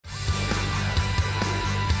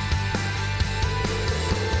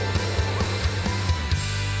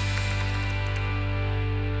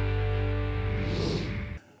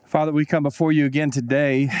Father, we come before you again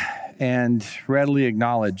today and readily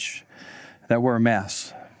acknowledge that we're a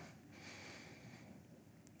mess.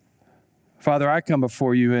 Father, I come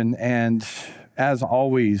before you and as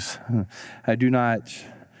always, I do not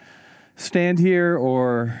stand here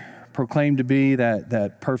or proclaim to be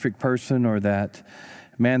that perfect person or that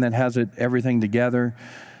man that has everything together.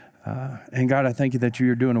 And God, I thank you that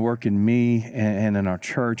you're doing a work in me and in our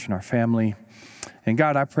church and our family. And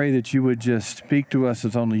God, I pray that you would just speak to us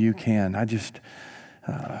as only you can. I just,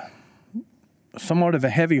 somewhat of a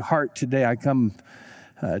heavy heart today, I come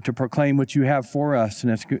to proclaim what you have for us,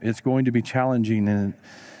 and it's going to be challenging, and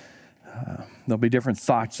there'll be different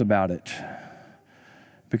thoughts about it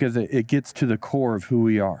because it gets to the core of who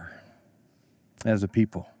we are as a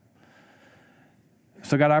people.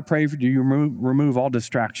 So God, I pray for you remove all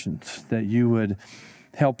distractions, that you would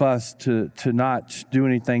help us to not do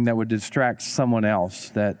anything that would distract someone else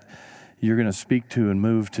that you're going to speak to and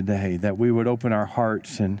move today, that we would open our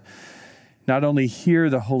hearts and not only hear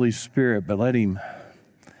the Holy Spirit, but let him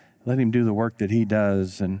do the work that he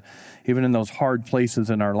does. And even in those hard places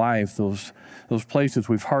in our life, those places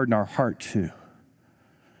we've hardened our heart to.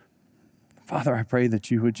 Father, I pray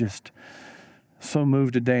that you would just so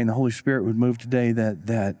move today and the Holy Spirit would move today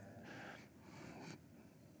that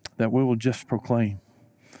we will just proclaim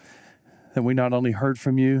that we not only heard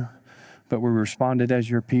from you, but we responded as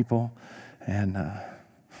your people, and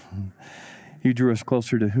you drew us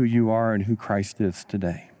closer to who you are and who Christ is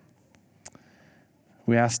today.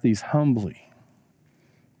 We ask these humbly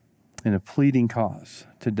in a pleading cause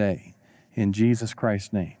today in Jesus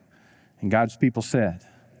Christ's name. And God's people said,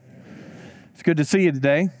 it's good to see you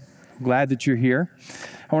today. I'm glad that you're here.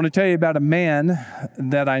 I want to tell you about a man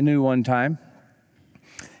that I knew one time.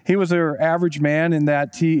 He was an average man in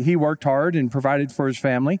that he worked hard and provided for his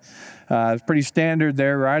family. It's pretty standard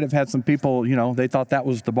there, right? I've had some people, they thought that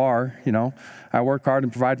was the bar. I work hard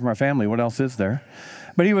and provide for my family. What else is there?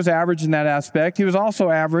 But he was average in that aspect. He was also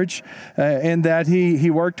average in that he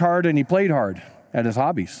worked hard and he played hard at his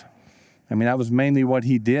hobbies. That was mainly what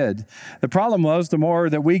he did. The problem was the more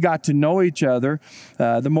that we got to know each other,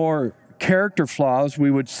 the more character flaws we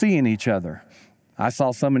would see in each other. I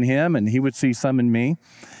saw some in him and he would see some in me.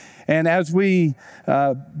 And as we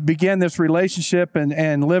began this relationship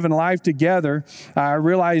and living life together, I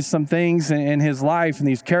realized some things in his life and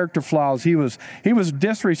these character flaws. He was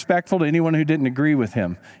disrespectful to anyone who didn't agree with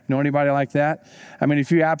him. You know anybody like that?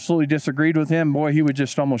 If you absolutely disagreed with him, boy, he would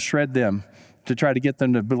just almost shred them to try to get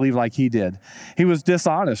them to believe like he did. He was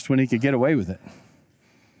dishonest when he could get away with it.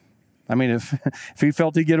 If he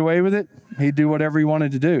felt he'd get away with it, he'd do whatever he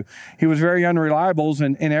wanted to do. He was very unreliable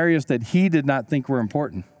in areas that he did not think were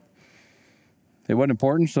important. It wasn't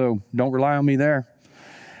important, so don't rely on me there.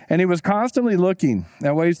 And he was constantly looking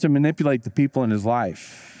at ways to manipulate the people in his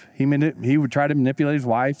life. He would try to manipulate his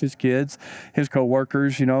wife, his kids, his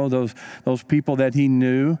coworkers, those people that he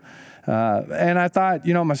knew. And I thought,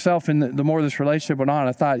 myself, and the more this relationship went on,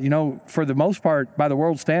 I thought, for the most part, by the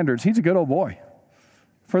world standards, he's a good old boy.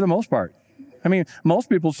 For the most part. Most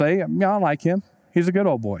people say, I like him. He's a good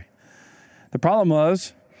old boy. The problem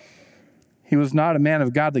was, he was not a man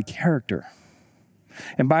of godly character.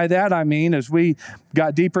 And by that, as we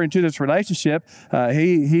got deeper into this relationship,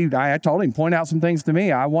 I told him, point out some things to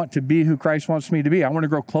me. I want to be who Christ wants me to be. I want to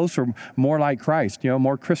grow closer, more like Christ,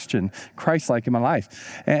 more Christian, Christ-like in my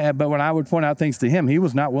life. But when I would point out things to him, he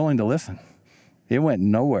was not willing to listen. It went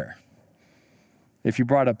nowhere. If you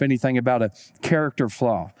brought up anything about a character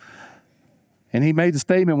flaw. And he made the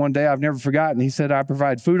statement one day I've never forgotten. He said, I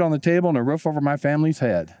provide food on the table and a roof over my family's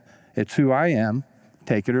head. It's who I am.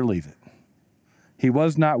 Take it or leave it. He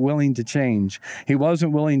was not willing to change. He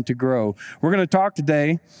wasn't willing to grow. We're going to talk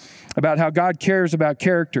today about how God cares about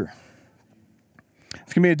character.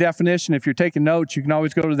 It's going to be a definition. If you're taking notes, you can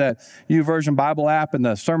always go to that YouVersion Bible app, and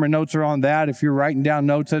the sermon notes are on that. If you're writing down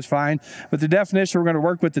notes, that's fine. But the definition we're going to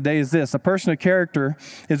work with today is this. A person of character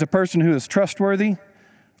is a person who is trustworthy,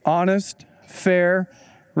 honest, fair,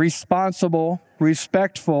 responsible,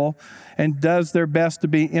 respectful, and does their best to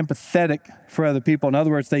be empathetic for other people. In other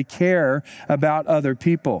words, they care about other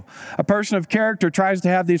people. A person of character tries to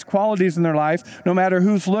have these qualities in their life no matter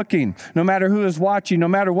who's looking, no matter who is watching, no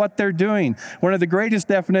matter what they're doing. One of the greatest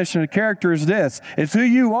definitions of character is this. It's who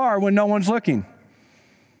you are when no one's looking.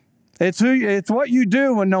 It's what you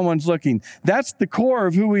do when no one's looking. That's the core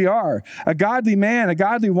of who we are. A godly man, a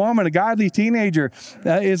godly woman, a godly teenager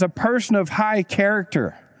is a person of high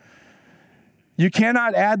character. You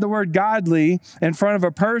cannot add the word godly in front of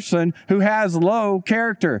a person who has low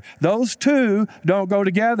character. Those two don't go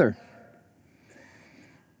together.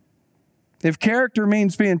 If character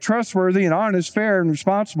means being trustworthy and honest, fair and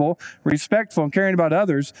responsible, respectful and caring about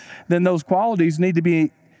others, then those qualities need to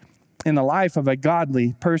be in the life of a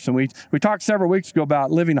godly person. We talked several weeks ago about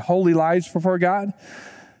living holy lives before God.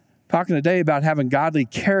 Talking today about having godly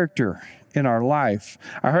character in our life.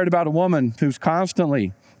 I heard about a woman who's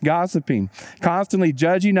constantly gossiping, constantly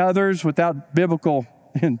judging others without biblical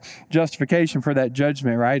justification for that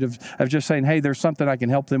judgment, right? Of just saying, hey, there's something I can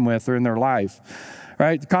help them with or in their life.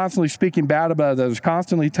 Right? Constantly speaking bad about others,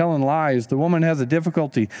 constantly telling lies. The woman has a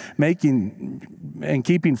difficulty making and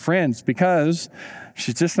keeping friends because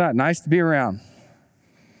she's just not nice to be around.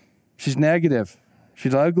 She's negative.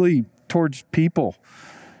 She's ugly towards people,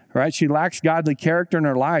 right? She lacks godly character in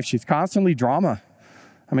her life. She's constantly drama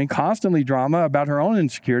about her own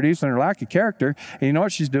insecurities and her lack of character. And you know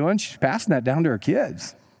what she's doing? She's passing that down to her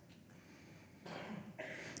kids.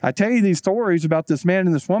 I tell you these stories about this man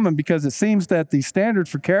and this woman because it seems that the standard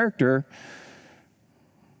for character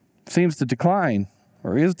seems to decline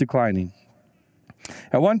or is declining.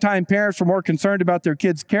 At one time, parents were more concerned about their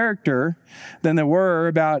kids' character than they were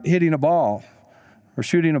about hitting a ball or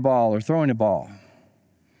shooting a ball or throwing a ball.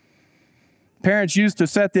 Parents used to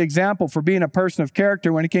set the example for being a person of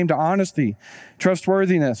character when it came to honesty,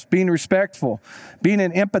 trustworthiness, being respectful, being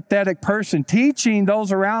an empathetic person, teaching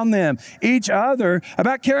those around them, each other,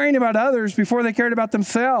 about caring about others before they cared about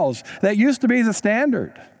themselves. That used to be the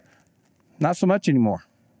standard. Not so much anymore.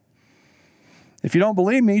 If you don't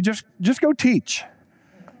believe me, just go teach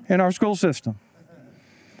in our school system.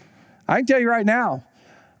 I can tell you right now,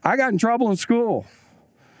 I got in trouble in school,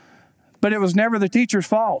 but it was never the teacher's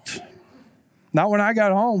fault. Not when I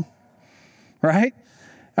got home, right?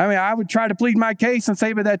 I mean, I would try to plead my case and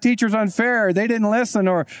say, but that teacher's unfair. They didn't listen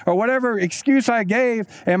or whatever excuse I gave.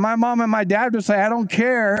 And my mom and my dad would say, I don't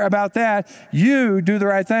care about that. You do the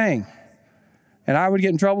right thing. And I would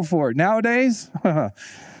get in trouble for it. Nowadays, the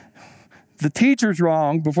teacher's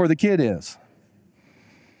wrong before the kid is.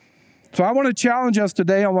 So I want to challenge us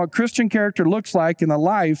today on what Christian character looks like in the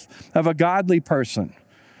life of a godly person.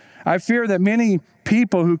 I fear that many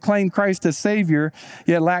people who claim Christ as Savior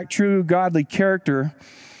yet lack true godly character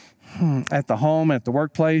at the home, at the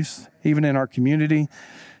workplace, even in our community.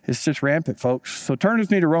 It's just rampant, folks. So turn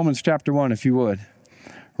with me to Romans chapter 1, if you would.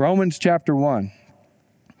 Romans chapter 1.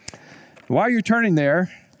 While you're turning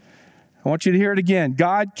there, I want you to hear it again.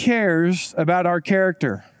 God cares about our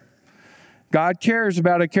character. God cares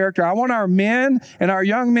about our character. I want our men and our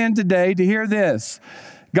young men today to hear this.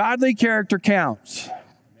 Godly character counts.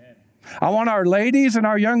 I want our ladies and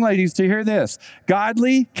our young ladies to hear this.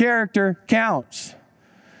 Godly character counts.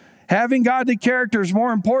 Having godly character is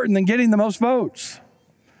more important than getting the most votes.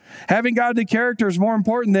 Having godly character is more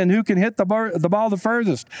important than who can hit the ball the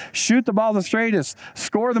furthest, shoot the ball the straightest,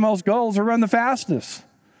 score the most goals, or run the fastest.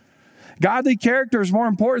 Godly character is more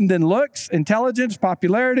important than looks, intelligence,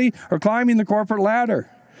 popularity, or climbing the corporate ladder.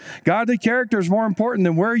 Godly character is more important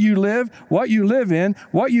than where you live, what you live in,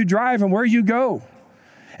 what you drive, and where you go.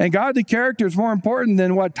 And godly character is more important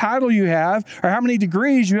than what title you have or how many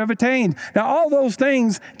degrees you have attained. Now, all those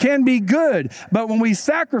things can be good, but when we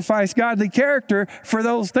sacrifice godly character for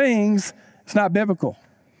those things, it's not biblical.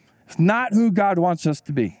 It's not who God wants us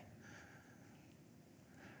to be.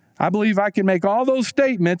 I believe I can make all those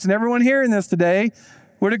statements, and everyone hearing this today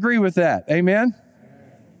would agree with that. Amen?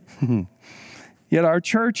 Yet our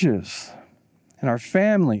churches and our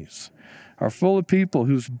families are full of people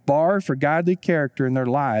whose bar for godly character in their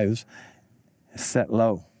lives is set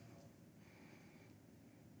low.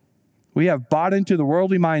 We have bought into the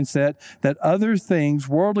worldly mindset that other things,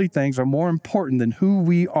 worldly things, are more important than who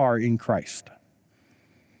we are in Christ.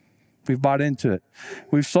 We've bought into it.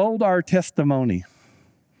 We've sold our testimony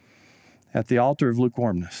at the altar of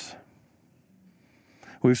lukewarmness.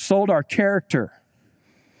 We've sold our character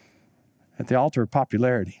at the altar of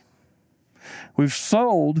popularity. We've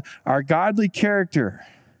sold our godly character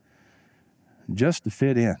just to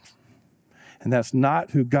fit in. And that's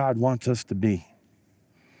not who God wants us to be.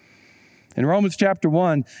 In Romans chapter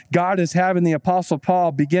 1, God is having the Apostle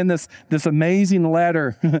Paul begin this amazing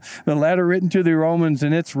letter, the letter written to the Romans,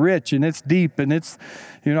 and it's rich and it's deep and it's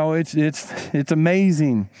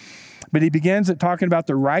amazing. But he begins it talking about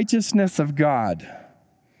the righteousness of God.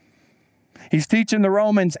 He's teaching the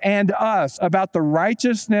Romans and us about the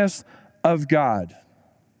righteousness of God.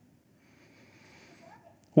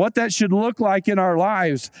 What that should look like in our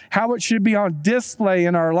lives, how it should be on display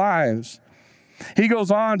in our lives. He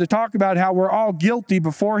goes on to talk about how we're all guilty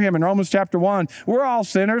before him in Romans chapter 1. We're all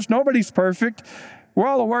sinners. Nobody's perfect. We're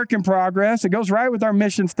all a work in progress. It goes right with our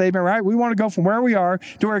mission statement, right? We want to go from where we are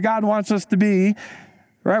to where God wants us to be.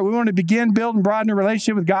 Right? We want to begin, build, and broaden a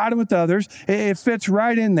relationship with God and with others. It fits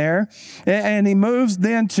right in there. And he moves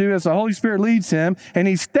then to, as the Holy Spirit leads him, and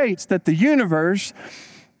he states that the universe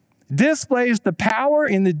displays the power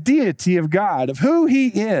and the deity of God, of who he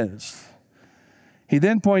is. He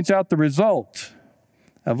then points out the result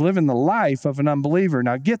of living the life of an unbeliever.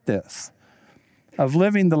 Now get this, of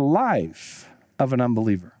living the life of an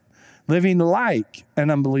unbeliever, living like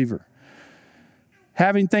an unbeliever.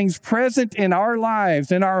 Having things present in our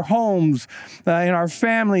lives, in our homes, in our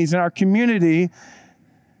families, in our community,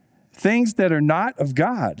 things that are not of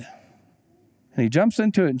God. And he jumps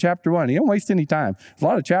into it in chapter 1. He don't waste any time. There's a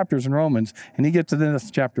lot of chapters in Romans, and he gets to this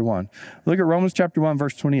chapter 1. Look at Romans chapter 1,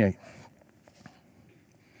 verse 28. It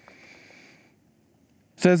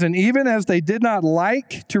says, and even as they did not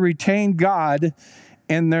like to retain God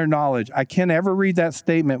in their knowledge. I can't ever read that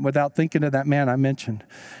statement without thinking of that man I mentioned.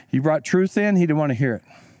 You brought truth in, he didn't want to hear it.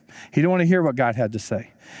 He didn't want to hear what God had to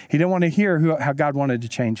say. He didn't want to hear how God wanted to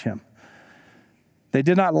change him. They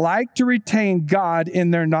did not like to retain God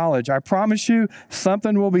in their knowledge. I promise you,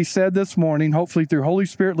 something will be said this morning, hopefully through Holy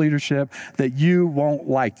Spirit leadership, that you won't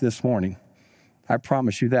like this morning. I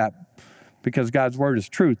promise you that, because God's word is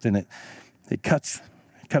truth, and it cuts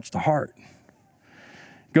the heart.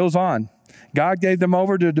 Goes on. God gave them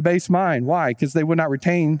over to a debased mind. Why? Because they would not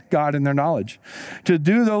retain God in their knowledge. To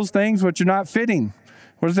do those things which are not fitting.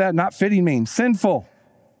 What does that not fitting mean? Sinful,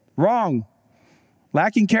 wrong,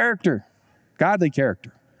 lacking character, godly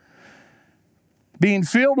character. Being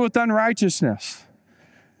filled with unrighteousness,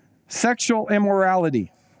 sexual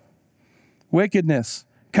immorality, wickedness,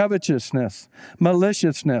 covetousness,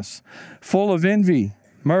 maliciousness, full of envy,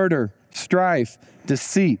 murder, strife,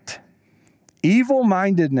 deceit,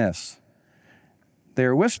 evil-mindedness. They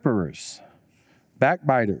are whisperers,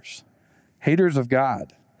 backbiters, haters of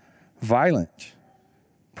God, violent,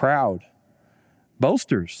 proud,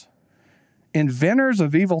 boasters, inventors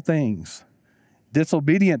of evil things,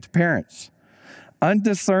 disobedient to parents,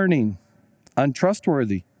 undiscerning,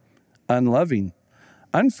 untrustworthy, unloving,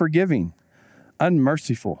 unforgiving,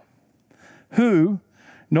 unmerciful, who,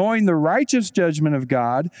 knowing the righteous judgment of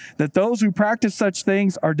God, that those who practice such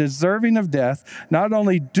things are deserving of death, not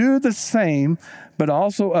only do the same, but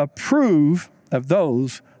also approve of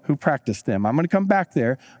those who practice them. I'm going to come back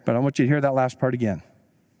there, but I want you to hear that last part again.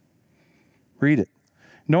 Read it.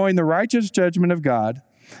 Knowing the righteous judgment of God,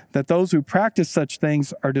 that those who practice such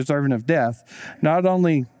things are deserving of death, not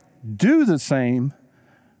only do the same,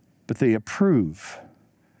 but they approve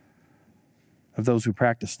of those who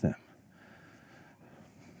practice them.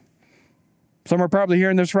 Some are probably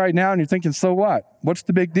hearing this right now and you're thinking, so what? What's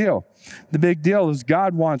the big deal? The big deal is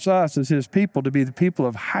God wants us as his people to be the people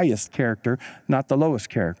of highest character, not the lowest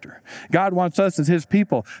character. God wants us as his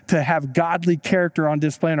people to have godly character on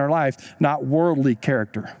display in our life, not worldly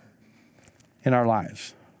character in our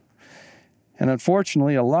lives. And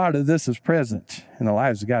unfortunately, a lot of this is present in the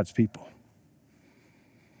lives of God's people.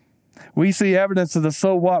 We see evidence of the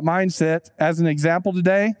so what mindset as an example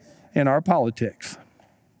today in our politics.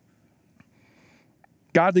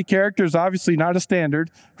 Godly character is obviously not a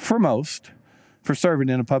standard for most for serving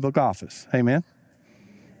in a public office. Amen?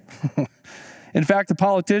 In fact, the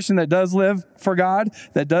politician that does live for God,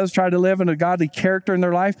 that does try to live in a godly character in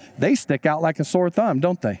their life, they stick out like a sore thumb,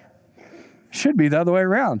 don't they? Should be the other way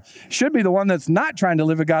around. Should be the one that's not trying to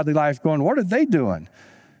live a godly life going, what are they doing?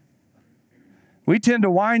 We tend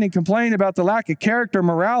to whine and complain about the lack of character,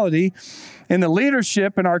 morality in the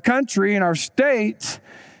leadership in our country, in our state,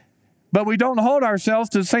 but we don't hold ourselves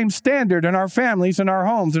to the same standard in our families, in our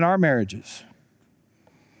homes, in our marriages.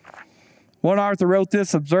 One author wrote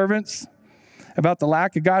this observance about the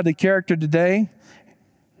lack of godly character today,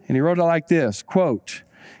 and he wrote it like this, quote,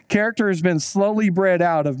 character has been slowly bred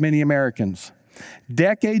out of many Americans.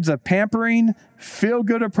 Decades of pampering,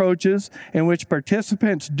 feel-good approaches in which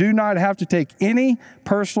participants do not have to take any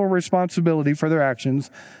personal responsibility for their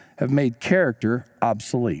actions have made character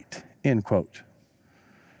obsolete, end quote.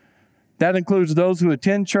 That includes those who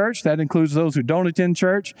attend church. That includes those who don't attend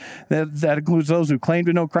church. That includes those who claim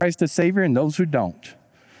to know Christ as Savior and those who don't.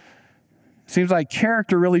 Seems like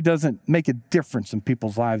character really doesn't make a difference in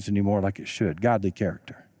people's lives anymore like it should, godly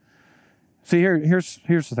character. See, here's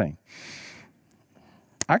the thing.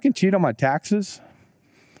 I can cheat on my taxes,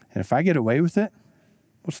 and if I get away with it,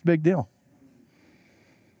 what's the big deal?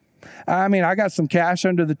 I mean, I got some cash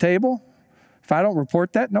under the table. If I don't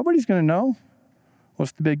report that, nobody's going to know.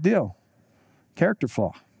 What's the big deal? Character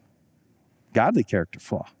flaw. Godly character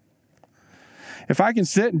flaw. If I can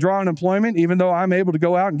sit and draw unemployment, even though I'm able to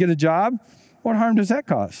go out and get a job, what harm does that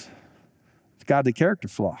cause? It's godly character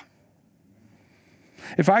flaw.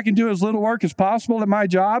 If I can do as little work as possible at my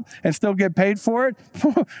job and still get paid for it,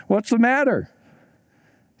 what's the matter?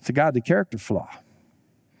 It's a godly character flaw.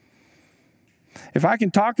 If I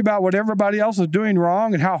can talk about what everybody else is doing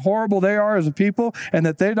wrong and how horrible they are as a people and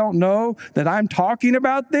that they don't know that I'm talking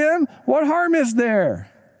about them, what harm is there?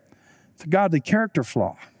 It's a godly character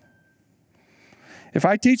flaw. If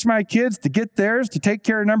I teach my kids to get theirs, to take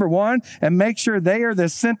care of number one, and make sure they are the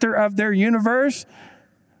center of their universe,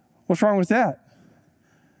 what's wrong with that?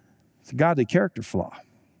 It's a godly character flaw.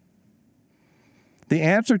 The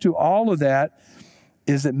answer to all of that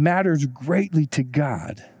is it matters greatly to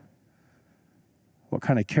God what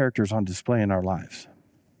kind of character is on display in our lives.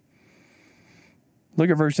 Look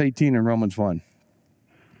at verse 18 in Romans 1.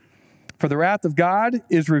 For the wrath of God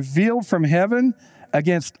is revealed from heaven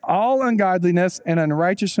against all ungodliness and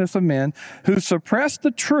unrighteousness of men who suppress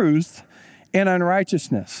the truth in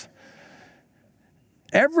unrighteousness.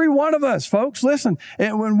 Every one of us, folks, listen,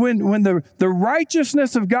 when the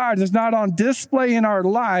righteousness of God is not on display in our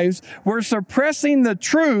lives, we're suppressing the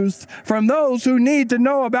truth from those who need to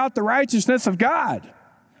know about the righteousness of God.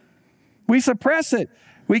 We suppress it.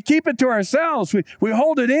 We keep it to ourselves. We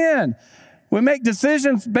hold it in. We make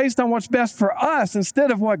decisions based on what's best for us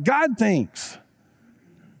instead of what God thinks,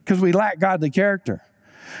 because we lack godly character.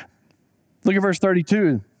 Look at verse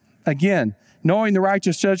 32 again. Knowing the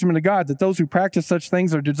righteous judgment of God, that those who practice such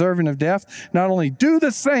things are deserving of death, not only do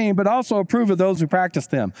the same, but also approve of those who practice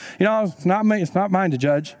them. You know, it's not mine to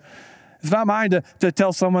judge. It's not mine to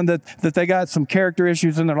tell someone that they got some character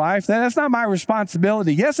issues in their life. That's not my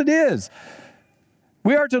responsibility. Yes, it is.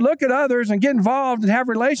 We are to look at others and get involved and have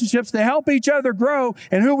relationships to help each other grow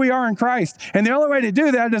in who we are in Christ. And the only way to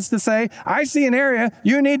do that is to say, I see an area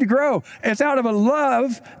you need to grow. It's out of a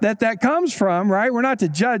love that comes from, right? We're not to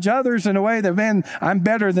judge others in a way that, man, I'm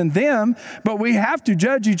better than them. But we have to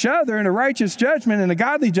judge each other in a righteous judgment and a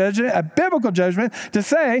godly judgment, a biblical judgment, to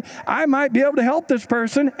say, I might be able to help this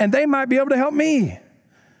person and they might be able to help me.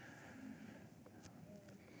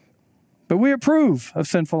 But we approve of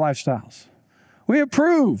sinful lifestyles. We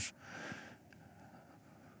approve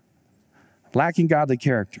lacking godly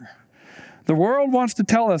character. The world wants to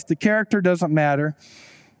tell us the character doesn't matter,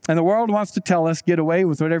 and the world wants to tell us get away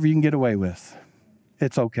with whatever you can get away with.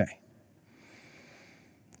 It's okay.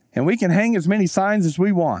 And we can hang as many signs as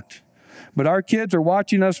we want, but our kids are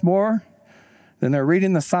watching us more than they're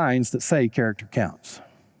reading the signs that say character counts.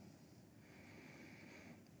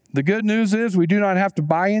 The good news is we do not have to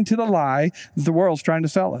buy into the lie that the world's trying to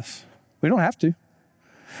sell us. We don't have to.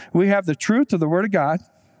 We have the truth of the Word of God.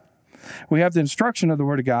 We have the instruction of the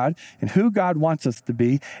Word of God and who God wants us to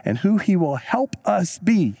be and who He will help us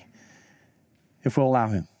be if we'll allow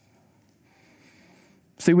Him.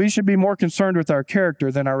 See, we should be more concerned with our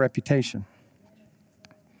character than our reputation.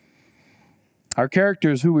 Our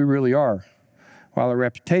character is who we really are, while our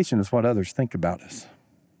reputation is what others think about us.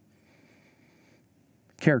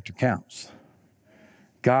 Character counts.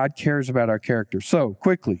 God cares about our character. So,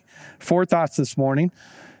 quickly, 4 thoughts this morning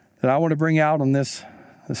that I want to bring out on this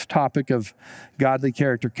topic of godly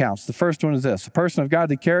character counts. The first one is this: a person of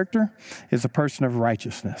godly character is a person of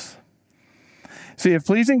righteousness. See, if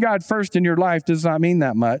pleasing God first in your life does not mean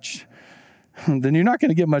that much, then you're not going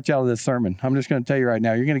to get much out of this sermon. I'm just going to tell you right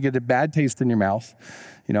now, you're going to get a bad taste in your mouth.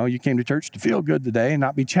 You know, you came to church to feel good today and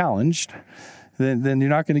not be challenged. Then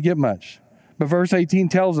you're not going to get much. But verse 18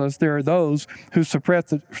 tells us there are those who suppress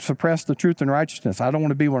the truth and righteousness. I don't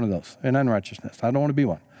want to be one of those, in unrighteousness. I don't want to be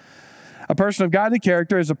one. A person of godly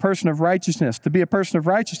character is a person of righteousness. To be a person of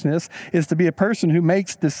righteousness is to be a person who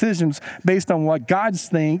makes decisions based on what God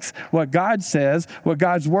thinks, what God says, what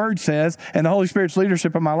God's Word says, and the Holy Spirit's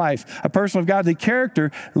leadership in my life. A person of godly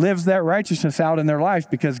character lives that righteousness out in their life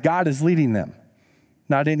because God is leading them,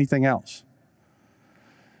 not anything else.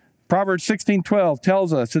 Proverbs 16:12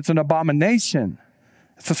 tells us it's an abomination.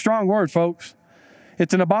 It's a strong word, folks.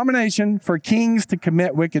 It's an abomination for kings to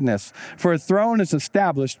commit wickedness, for a throne is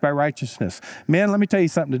established by righteousness. Men, let me tell you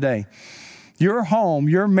something today. Your home,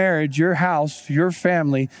 your marriage, your house, your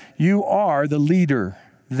family, you are the leader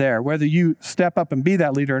there. Whether you step up and be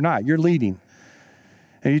that leader or not, you're leading.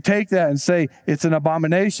 And you take that and say, it's an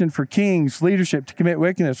abomination for kings, leadership to commit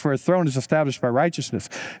wickedness, for a throne is established by righteousness.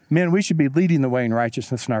 Men, we should be leading the way in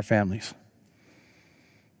righteousness in our families.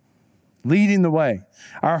 Leading the way.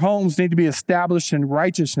 Our homes need to be established in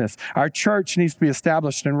righteousness. Our church needs to be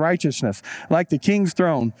established in righteousness. Like the king's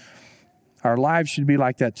throne, our lives should be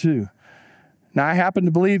like that too. Now, I happen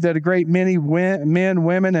to believe that a great many men,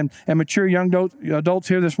 women, and mature young adults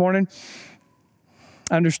here this morning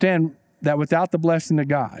understand that without the blessing of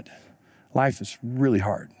God, life is really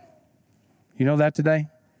hard. You know that today?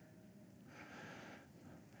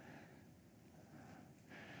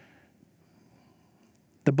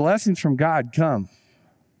 The blessings from God come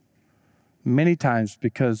many times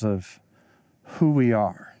because of who we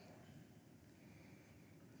are.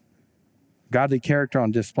 Godly character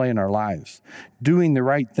on display in our lives. Doing the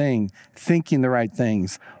right thing, thinking the right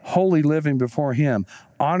things, holy living before Him,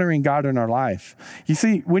 honoring God in our life. You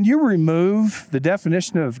see, when you remove the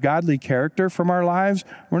definition of godly character from our lives,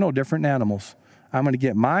 we're no different than animals. I'm going to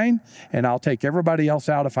get mine, and I'll take everybody else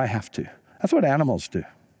out if I have to. That's what animals do.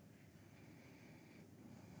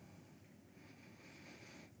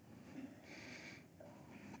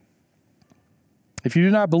 If you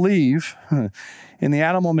do not believe in the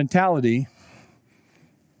animal mentality,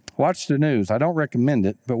 watch the news. I don't recommend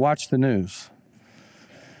it, but watch the news.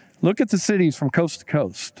 Look at the cities from coast to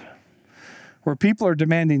coast where people are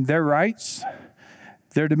demanding their rights.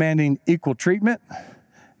 They're demanding equal treatment.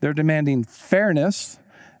 They're demanding fairness.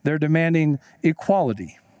 They're demanding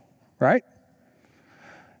equality, right?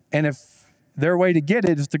 And if their way to get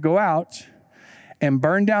it is to go out and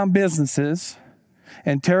burn down businesses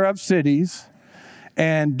and tear up cities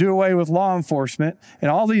and do away with law enforcement and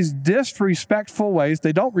all these disrespectful ways.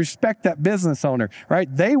 They don't respect that business owner, right?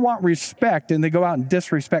 They want respect and they go out and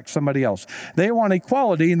disrespect somebody else. They want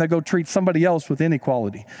equality and they go treat somebody else with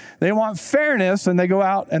inequality. They want fairness and they go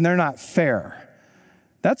out and they're not fair.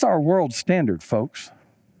 That's our world standard, folks.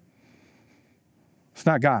 It's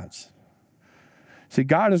not God's. See,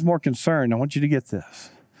 God is more concerned. I want you to get this.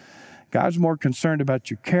 God's more concerned about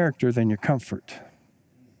your character than your comfort.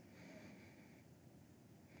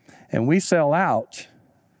 And we sell out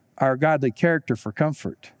our godly character for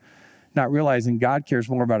comfort, not realizing God cares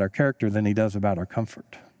more about our character than He does about our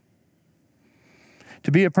comfort.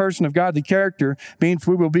 To be a person of godly character means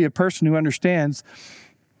we will be a person who understands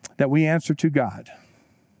that we answer to God.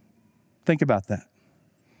 Think about that.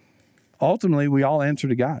 Ultimately, we all answer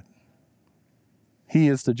to God. He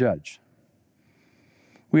is the judge.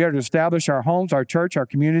 We are to establish our homes, our church, our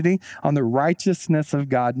community on the righteousness of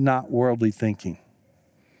God, not worldly thinking.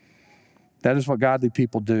 That is what godly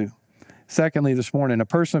people do. Secondly, this morning, a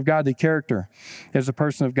person of godly character is a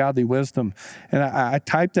person of godly wisdom. And I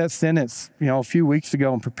typed that sentence, a few weeks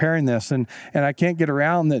ago in preparing this, and I can't get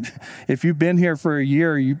around that. If you've been here for a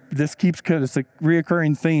year, this keeps, it's a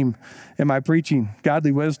reoccurring theme in my preaching.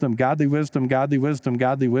 Godly wisdom, godly wisdom, godly wisdom,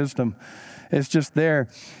 godly wisdom. It's just there.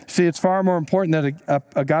 See, it's far more important that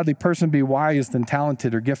a godly person be wise than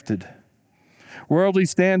talented or gifted. Worldly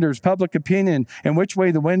standards, public opinion, and which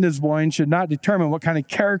way the wind is blowing should not determine what kind of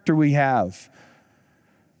character we have.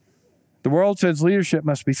 The world says leadership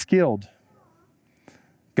must be skilled.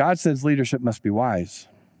 God says leadership must be wise.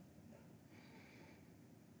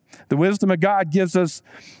 The wisdom of God gives us,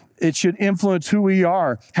 it should influence who we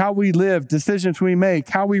are, how we live, decisions we make,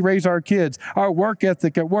 how we raise our kids, our work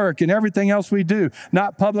ethic at work, and everything else we do.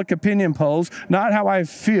 Not public opinion polls, not how I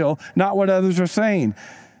feel, not what others are saying.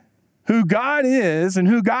 Who God is and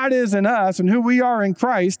who God is in us and who we are in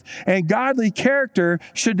Christ, and godly character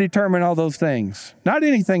should determine all those things, not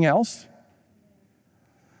anything else.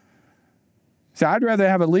 See, I'd rather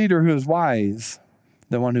have a leader who is wise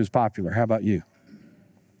than one who's popular. How about you?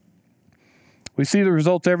 We see the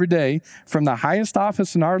results every day from the highest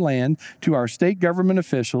office in our land to our state government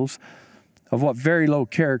officials of what very low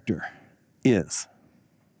character is.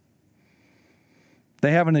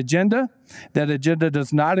 They have an agenda. That agenda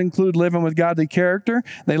does not include living with godly character.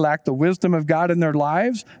 They lack the wisdom of God in their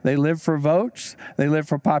lives. They live for votes. They live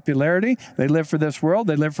for popularity. They live for this world.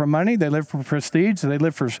 They live for money. They live for prestige. They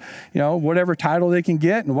live for, whatever title they can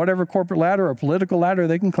get and whatever corporate ladder or political ladder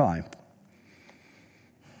they can climb.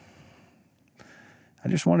 I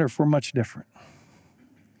just wonder if we're much different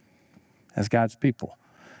as God's people.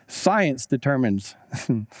 Science determines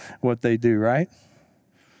what they do, right?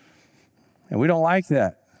 And we don't like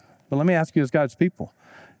that. But let me ask you as God's people,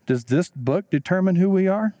 does this book determine who we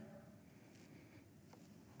are?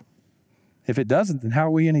 If it doesn't, then how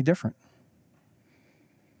are we any different?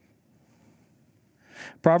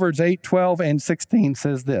 Proverbs 8, 12, and 16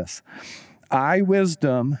 says this, I,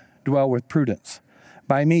 wisdom, dwell with prudence.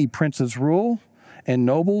 By me, princes rule, and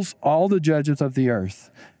nobles, all the judges of the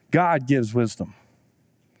earth. God gives wisdom.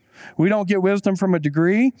 We don't get wisdom from a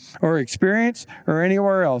degree or experience or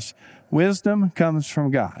anywhere else. Wisdom comes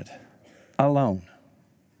from God alone.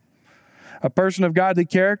 A person of godly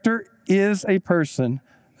character is a person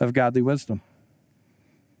of godly wisdom.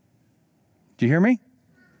 Do you hear me?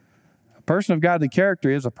 A person of godly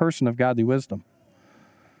character is a person of godly wisdom.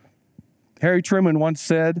 Harry Truman once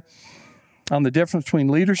said on the difference between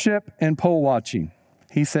leadership and poll watching,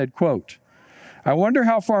 he said, quote, I wonder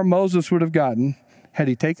how far Moses would have gotten had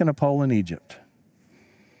he taken a poll in Egypt.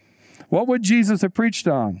 What would Jesus have preached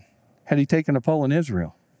on had he taken a poll in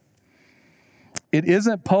Israel? It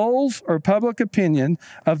isn't polls or public opinion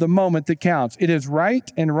of the moment that counts. It is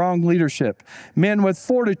right and wrong leadership, men with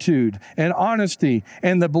fortitude and honesty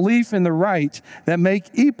and the belief in the right that make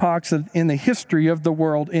epochs in the history of the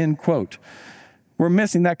world, end quote. We're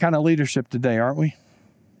missing that kind of leadership today, aren't we?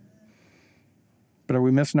 But are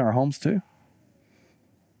we missing our homes too?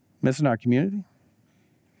 Missing our community?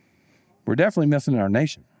 We're definitely missing our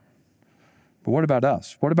nation. But what about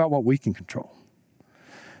us? What about what we can control?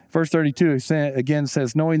 Verse 32 again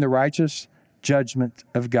says, knowing the righteous judgment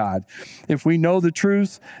of God. If we know the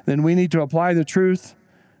truth, then we need to apply the truth,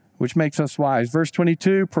 which makes us wise. Verse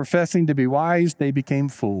 22, professing to be wise, they became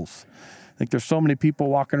fools. I think there's so many people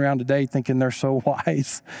walking around today thinking they're so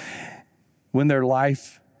wise when their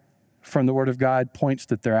life from the Word of God points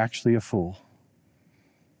that they're actually a fool.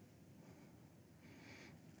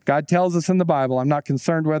 God tells us in the Bible, I'm not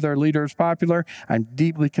concerned whether a leader is popular. I'm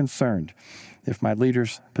deeply concerned if my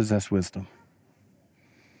leaders possess wisdom.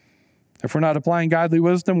 If we're not applying godly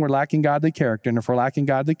wisdom, we're lacking godly character. And if we're lacking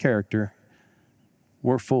godly character,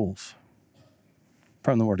 we're fools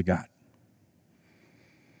from the Word of God.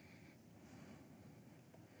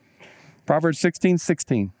 Proverbs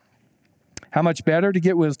 16:16. How much better to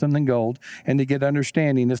get wisdom than gold, and to get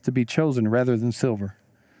understanding is to be chosen rather than silver.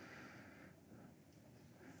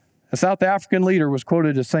 A South African leader was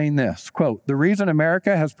quoted as saying this, quote, the reason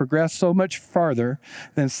America has progressed so much farther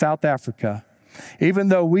than South Africa, even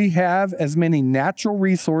though we have as many natural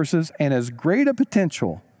resources and as great a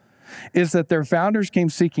potential, is that their founders came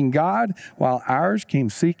seeking God while ours came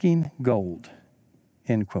seeking gold,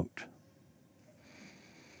 end quote.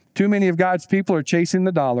 Too many of God's people are chasing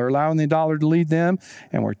the dollar, allowing the dollar to lead them,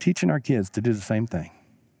 and we're teaching our kids to do the same thing.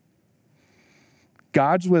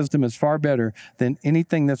 God's wisdom is far better than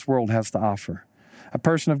anything this world has to offer. A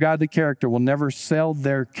person of godly character will never sell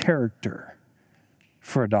their character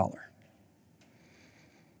for $1.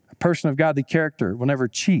 A person of godly character will never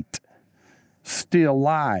cheat, steal,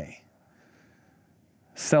 lie,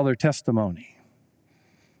 sell their testimony,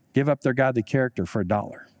 give up their godly character for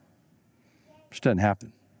 $1. Which doesn't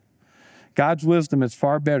happen. God's wisdom is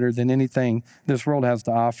far better than anything this world has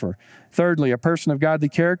to offer. Thirdly, a person of godly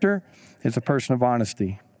character is a person of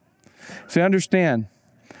honesty. So understand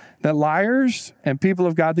that liars and people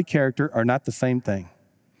of godly character are not the same thing.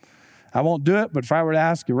 I won't do it, but if I were to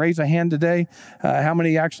ask you, raise a hand today, how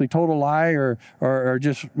many actually told a lie or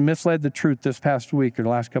just misled the truth this past week or the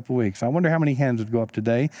last couple of weeks? I wonder how many hands would go up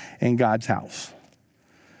today in God's house.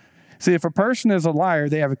 See, if a person is a liar,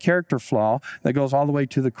 they have a character flaw that goes all the way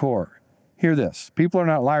to the core. Hear this. People are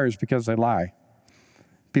not liars because they lie.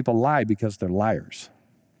 People lie because they're liars.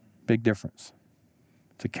 Big difference.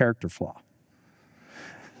 It's a character flaw.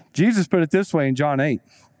 Jesus put it this way in John 8.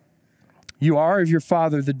 You are of your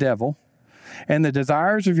father the devil, and the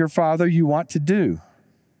desires of your father you want to do.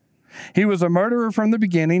 He was a murderer from the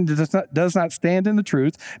beginning, does not stand in the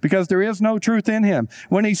truth, because there is no truth in him.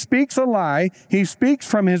 When he speaks a lie, he speaks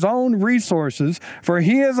from his own resources, for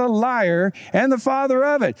he is a liar and the father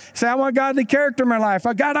of it. Say, I want godly character in my life.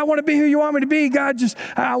 God, I want to be who you want me to be.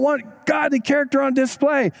 I want godly character on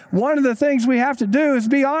display. One of the things we have to do is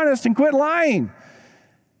be honest and quit lying,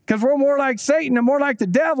 because we're more like Satan and more like the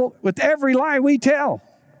devil with every lie we tell.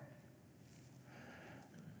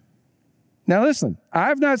 Now listen,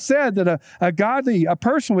 I've not said that a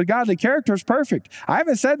person with godly character is perfect. I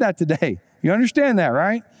haven't said that today. You understand that,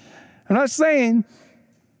 right? I'm not saying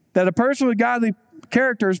that a person with godly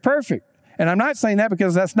character is perfect. And I'm not saying that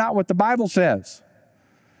because that's not what the Bible says.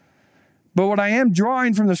 But what I am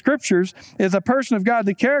drawing from the scriptures is a person of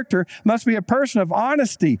godly character must be a person of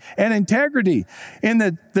honesty and integrity in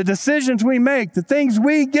the decisions we make, the things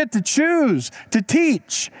we get to choose, to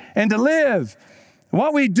teach, and to live.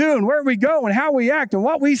 What we do and where we go and how we act and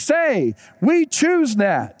what we say, we choose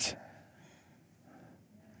that.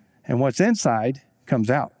 And what's inside comes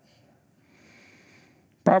out.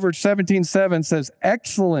 Proverbs 17:7 says,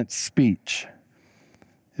 excellent speech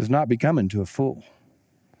is not becoming to a fool,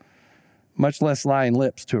 much less lying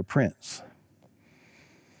lips to a prince.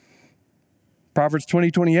 Proverbs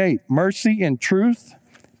 20:28, mercy and truth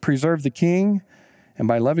preserve the king, and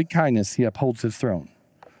by loving kindness he upholds his throne.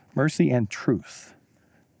 Mercy and truth.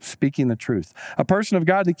 Speaking the truth. A person of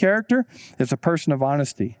godly character is a person of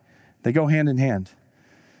honesty. They go hand in hand.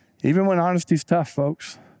 Even when honesty's tough,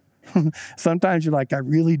 folks. Sometimes you're like, I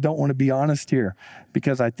really don't want to be honest here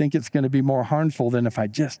because I think it's going to be more harmful than if I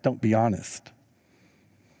just don't be honest.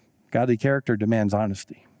 Godly character demands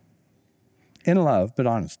honesty. In love, but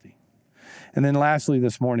honesty. And then lastly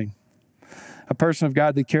this morning, a person of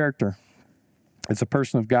godly character is a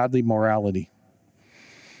person of godly morality.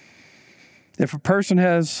 If a person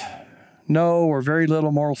has no or very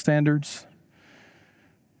little moral standards,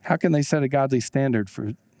 how can they set a godly standard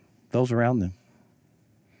for those around them?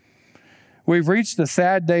 We've reached a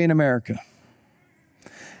sad day in America.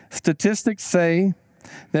 Statistics say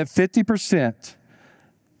that 50%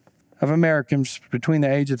 of Americans between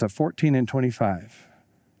the ages of 14 and 25.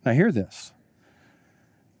 Now hear this.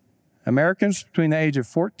 Americans between the age of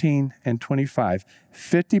 14 and 25,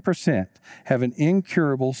 50% have an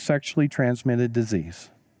incurable sexually transmitted disease.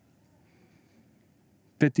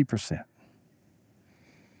 50%.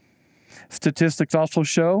 Statistics also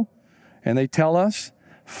show, and they tell us,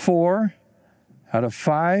 4 out of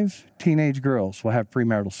 5 teenage girls will have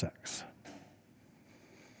premarital sex.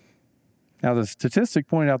 Now, the statistic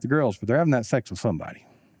pointed out the girls, but they're having that sex with somebody.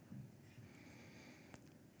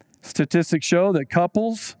 Statistics show that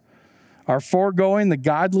couples are foregoing the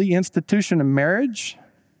godly institution of marriage,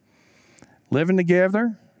 living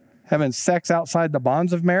together, having sex outside the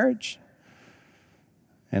bonds of marriage.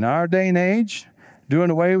 In our day and age, doing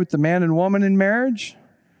away with the man and woman in marriage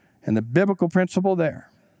and the biblical principle there.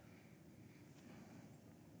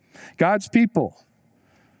 God's people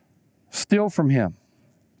steal from him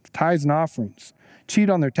tithes and offerings, cheat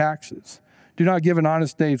on their taxes, do not give an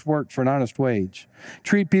honest day's work for an honest wage,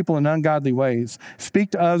 treat people in ungodly ways,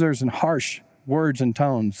 speak to others in harsh words and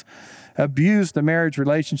tones, abuse the marriage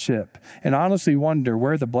relationship, and honestly wonder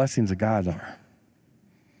where the blessings of God are.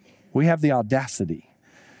 We have the audacity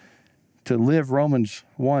to live Romans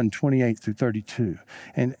 1:28 through 32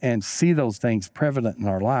 and see those things prevalent in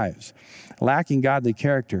our lives, lacking godly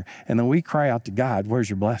character, and then we cry out to God, where's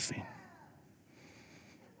your blessing?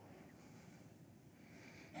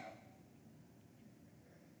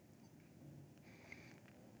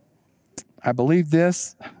 I believe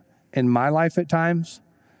this in my life at times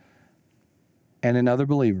and in other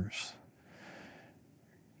believers.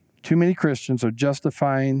 Too many Christians are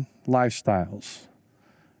justifying lifestyles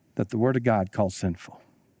that the Word of God calls sinful.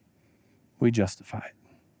 We justify it.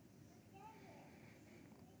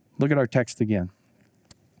 Look at our text again.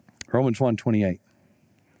 Romans 1:28.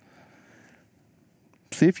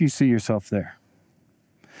 See if you see yourself there.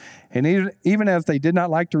 And even as they did not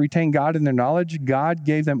like to retain God in their knowledge, God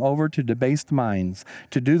gave them over to debased minds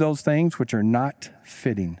to do those things which are not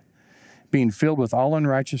fitting, being filled with all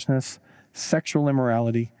unrighteousness, sexual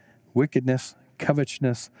immorality, wickedness,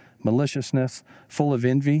 covetousness, maliciousness, full of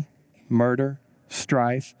envy, murder,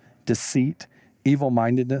 strife, deceit,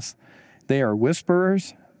 evil-mindedness. They are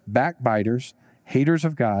whisperers, backbiters, haters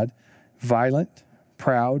of God, violent,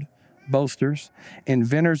 proud, boasters,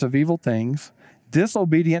 inventors of evil things,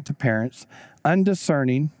 disobedient to parents,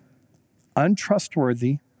 undiscerning,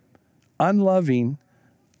 untrustworthy, unloving,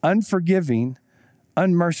 unforgiving,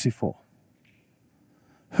 unmerciful.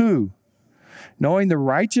 Who, knowing the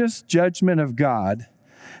righteous judgment of God,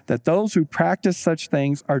 that those who practice such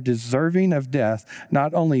things are deserving of death,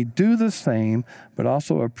 not only do the same, but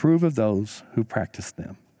also approve of those who practice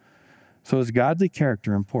them. So is godly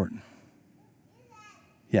character important?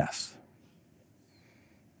 Yes.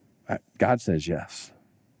 God says yes.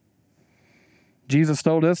 Jesus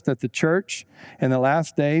told us that the church in the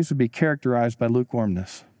last days would be characterized by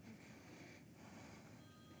lukewarmness.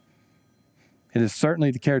 It is certainly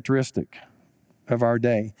the characteristic of our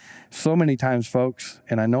day. So many times, folks,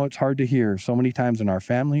 and I know it's hard to hear, so many times in our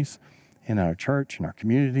families, in our church, in our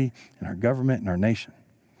community, in our government, in our nation.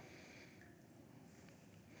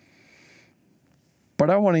 But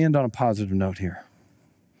I want to end on a positive note here.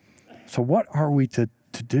 So what are we to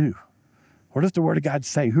do? What does the Word of God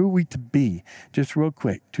say? Who are we to be? Just real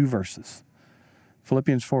quick, 2 verses.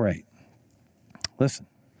 Philippians 4:8. Listen,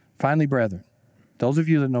 finally, brethren, those of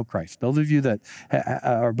you that know Christ, those of you that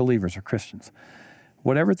are believers or Christians,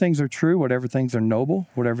 whatever things are true, whatever things are noble,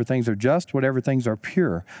 whatever things are just, whatever things are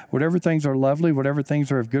pure, whatever things are lovely, whatever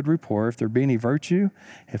things are of good rapport, if there be any virtue,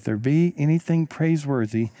 if there be anything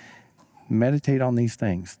praiseworthy, meditate on these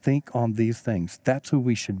things. Think on these things. That's who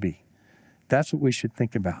we should be. That's what we should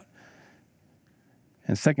think about.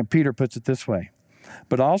 And 2 Peter puts it this way.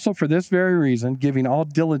 But also for this very reason, giving all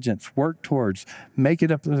diligence, work towards, make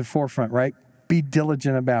it up to the forefront, right? Be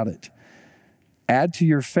diligent about it. Add to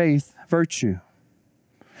your faith virtue,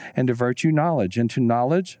 and to virtue knowledge, and to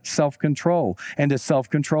knowledge self-control, and to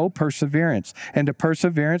self-control perseverance, and to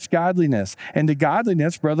perseverance godliness, and to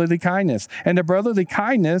godliness brotherly kindness, and to brotherly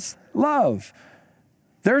kindness love.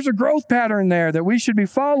 There's a growth pattern there that we should be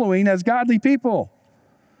following as godly people.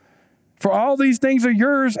 For all these things are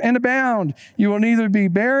yours and abound. You will neither be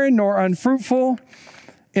barren nor unfruitful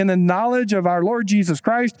in the knowledge of our Lord Jesus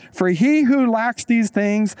Christ. For he who lacks these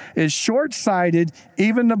things is short-sighted,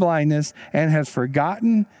 even to blindness, and has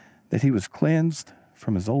forgotten that he was cleansed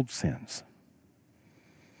from his old sins.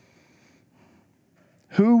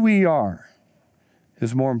 Who we are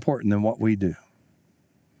is more important than what we do.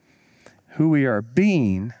 Who we are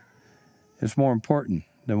being is more important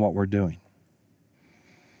than what we're doing.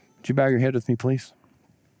 Would you bow your head with me, please?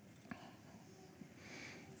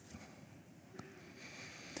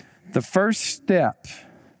 The first step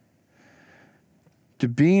to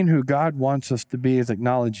being who God wants us to be is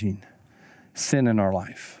acknowledging sin in our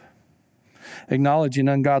life. Acknowledging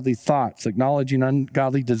ungodly thoughts, acknowledging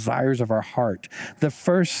ungodly desires of our heart. The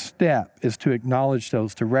first step is to acknowledge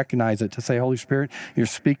those, to recognize it, to say, Holy Spirit, you're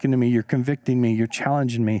speaking to me, you're convicting me, you're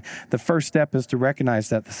challenging me. The first step is to recognize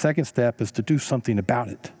that. The second step is to do something about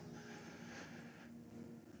it.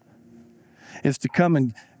 Is to come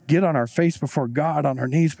and get on our face before God, on our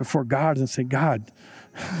knees before God, and say, God,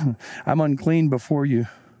 I'm unclean before you.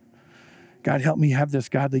 God, help me have this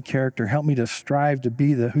godly character. Help me to strive to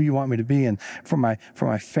be who you want me to be. And for my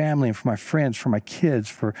family and for my friends, for my kids,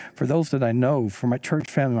 for those that I know, for my church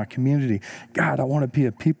family, my community. God, I want to be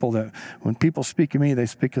a people that when people speak of me, they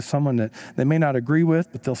speak of someone that they may not agree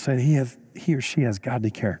with, but they'll say he or she has godly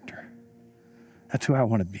character. That's who I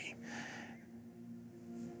want to be.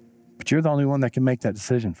 But you're the only one that can make that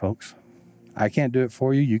decision, folks. I can't do it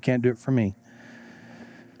for you. You can't do it for me.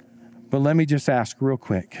 But let me just ask real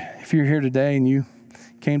quick. If you're here today and you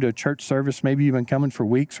came to a church service, maybe you've been coming for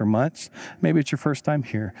weeks or months, maybe it's your first time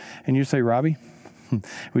here, and you say, Robbie,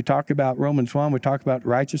 we talk about Romans 1, we talk about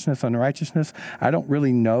righteousness, unrighteousness. I don't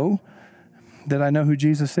really know that I know who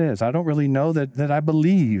Jesus is. I don't really know that I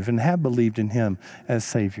believe and have believed in him as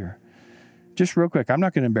Savior. Just real quick, I'm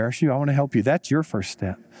not going to embarrass you. I want to help you. That's your first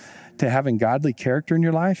step to having godly character in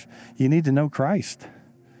your life. You need to know Christ.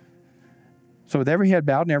 So with every head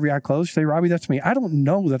bowed and every eye closed, say, Robbie, that's me. I don't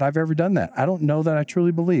know that I've ever done that. I don't know that I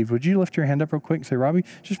truly believe. Would you lift your hand up real quick and say, Robbie,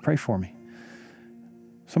 just pray for me.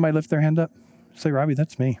 Somebody lift their hand up. Say, Robbie,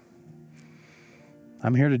 that's me.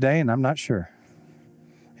 I'm here today and I'm not sure.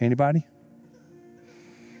 Anybody?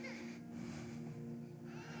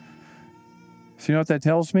 So you know what that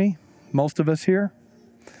tells me? Most of us here,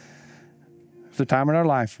 there's a time in our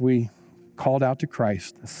life we called out to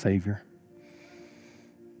Christ as Savior.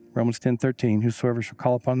 Romans 10:13, whosoever shall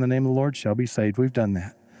call upon the name of the Lord shall be saved. We've done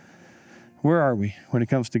that. Where are we when it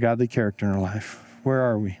comes to godly character in our life? Where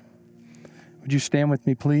are we? Would you stand with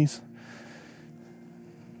me, please?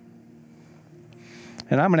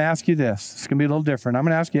 And I'm going to ask you this. It's going to be a little different. I'm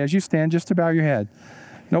going to ask you, as you stand, just to bow your head.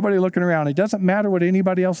 Nobody looking around. It doesn't matter what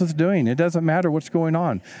anybody else is doing. It doesn't matter what's going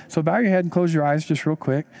on. So bow your head and close your eyes just real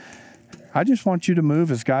quick. I just want you to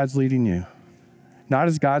move as God's leading you. Not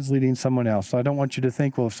as God's leading someone else. So I don't want you to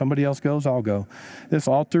think, well, if somebody else goes, I'll go. This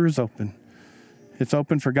altar is open. It's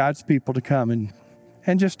open for God's people to come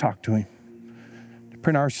and just talk to him.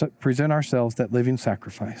 To present ourselves that living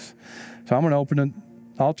sacrifice. So I'm going to open an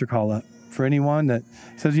altar call up for anyone that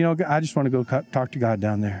says, you know, I just want to go talk to God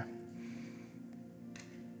down there.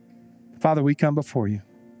 Father, we come before you.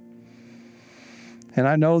 And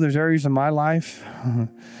I know there's areas in my life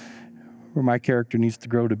where my character needs to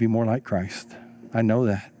grow to be more like Christ. I know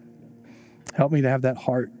that. Help me to have that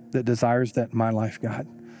heart that desires that in my life, God.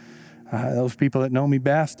 Those people that know me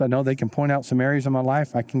best, I know they can point out some areas of my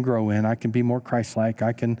life I can grow in. I can be more Christ-like.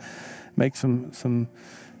 I can make some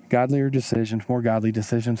godlier decisions, more godly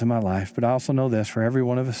decisions in my life. But I also know this, for every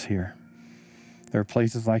one of us here, there are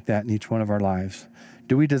places like that in each one of our lives.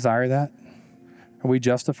 Do we desire that? Are we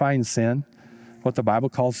justifying sin? What the Bible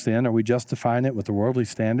calls sin? Are we justifying it with the worldly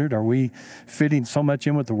standard? Are we fitting so much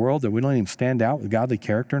in with the world that we don't even stand out with godly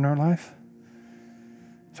character in our life?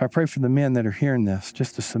 So I pray for the men that are hearing this,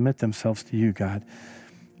 just to submit themselves to you, God.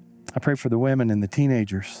 I pray for the women and the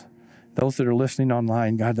teenagers, those that are listening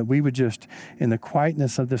online, God, that we would just, in the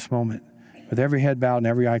quietness of this moment, with every head bowed and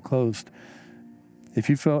every eye closed, if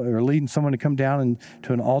you feel or leading someone to come down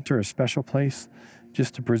to an altar, a special place,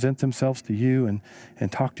 just to present themselves to you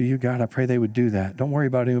and talk to you, God, I pray they would do that. Don't worry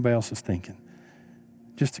about anybody else's thinking.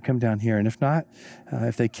 Just to come down here. And if not,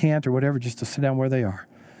 if they can't or whatever, just to sit down where they are.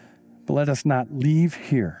 But let us not leave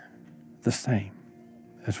here the same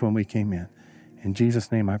as when we came in. In Jesus'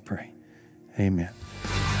 name I pray. Amen.